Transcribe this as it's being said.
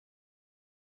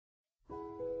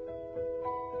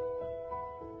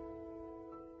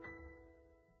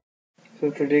So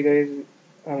today guys,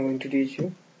 I'm going to teach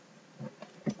you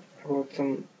about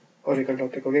some Oracle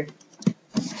topic, okay?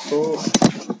 So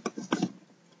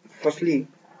firstly,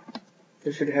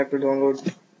 you should have to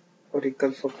download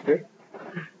Oracle software.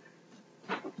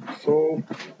 So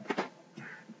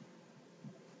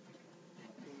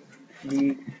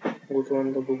we go to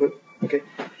on the Google, okay?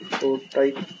 So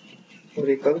type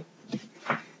Oracle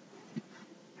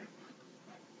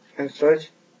and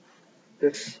search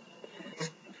this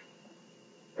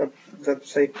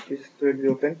website is will be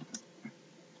open.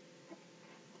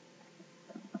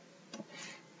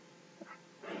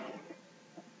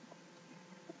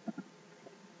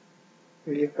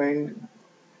 You find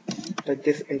like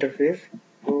this interface.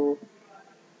 So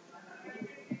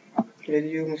here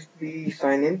you must be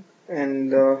sign in,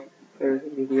 and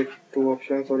you get two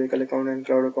options: Oracle account and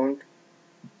cloud account.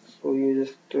 So you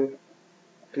just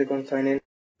click on sign in.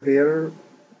 Here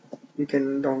you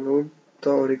can download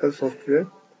the Oracle software.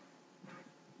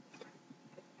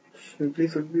 Simply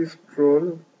should be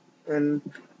scroll and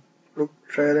look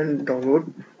trial and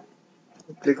download.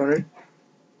 Click on it.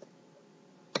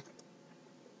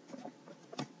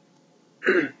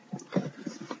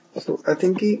 So I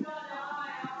think कि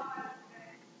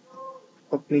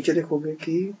आप नीचे देखोगे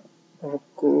कि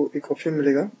आपको एक option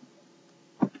मिलेगा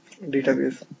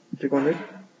database. Click on it.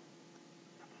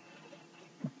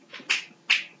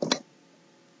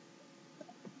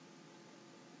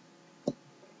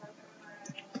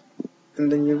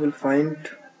 And then you will find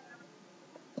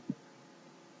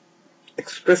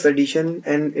Express Edition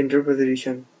and Enterprise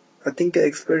Edition. I think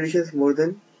Express Edition is more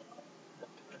than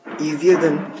easier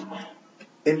than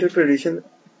Enterprise Edition,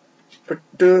 but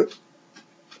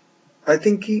I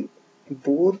think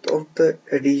both of the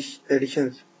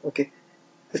editions, okay,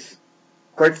 is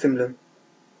quite similar.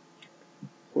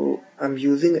 So I'm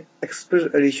using Express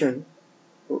Edition,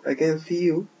 so I can see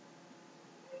you.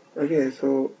 Okay,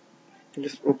 so I'm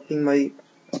just opening my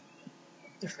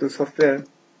Excel software,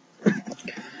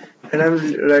 and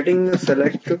I'm writing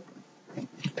select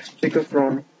sticker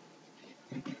from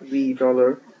V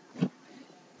dollar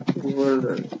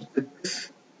version. With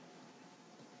this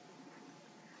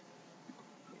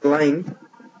line,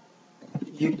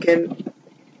 you can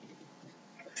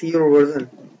see your version.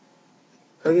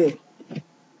 Okay,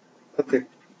 check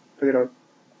it out.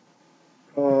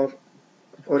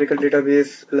 Oracle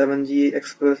database 11G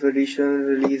Express Edition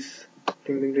release,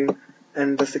 ding ding ding,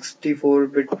 and the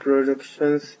 64-bit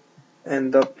productions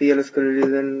and the PLS release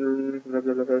and blah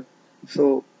blah blah blah.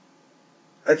 So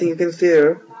I think you can see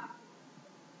here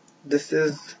this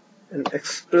is an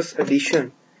Express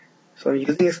Edition. So I'm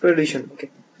using Express Edition. Okay,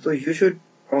 so you should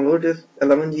download this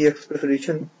 11G Express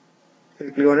Edition.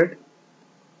 Click on it,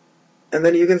 and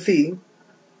then you can see.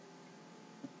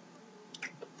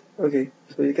 Okay,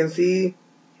 so you can see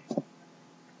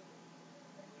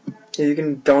here you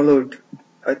can download.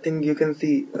 I think you can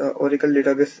see Oracle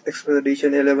Database Express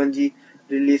Edition 11G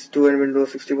Release 2 and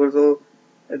Windows 64. So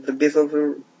at the base of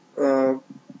your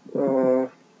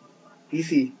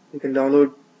PC, you can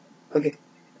download. Okay,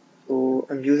 so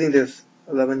I'm using this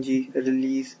 11G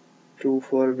Release 2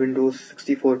 for Windows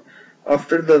 64.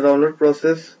 After the download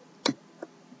process,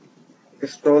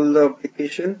 install the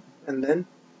application and then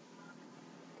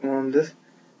on this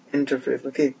interface.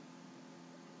 Okay,